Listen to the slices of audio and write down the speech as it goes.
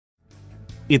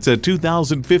It's a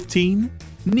 2015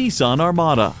 Nissan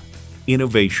Armada.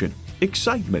 Innovation,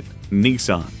 excitement,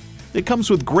 Nissan. It comes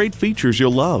with great features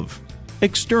you'll love.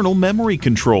 External memory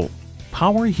control,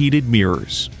 power heated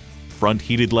mirrors, front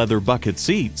heated leather bucket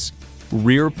seats,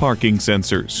 rear parking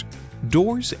sensors,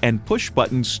 doors and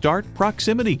push-button start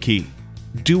proximity key,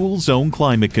 dual zone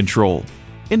climate control,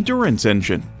 endurance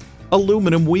engine,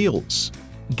 aluminum wheels,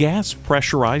 gas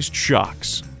pressurized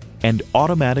shocks, and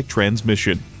automatic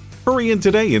transmission. Hurry in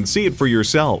today and see it for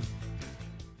yourself.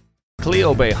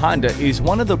 Cleo Bay Honda is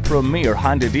one of the premier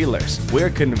Honda dealers. We're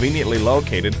conveniently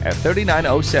located at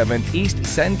 3907 East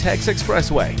Centex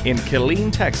Expressway in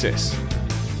Killeen, Texas.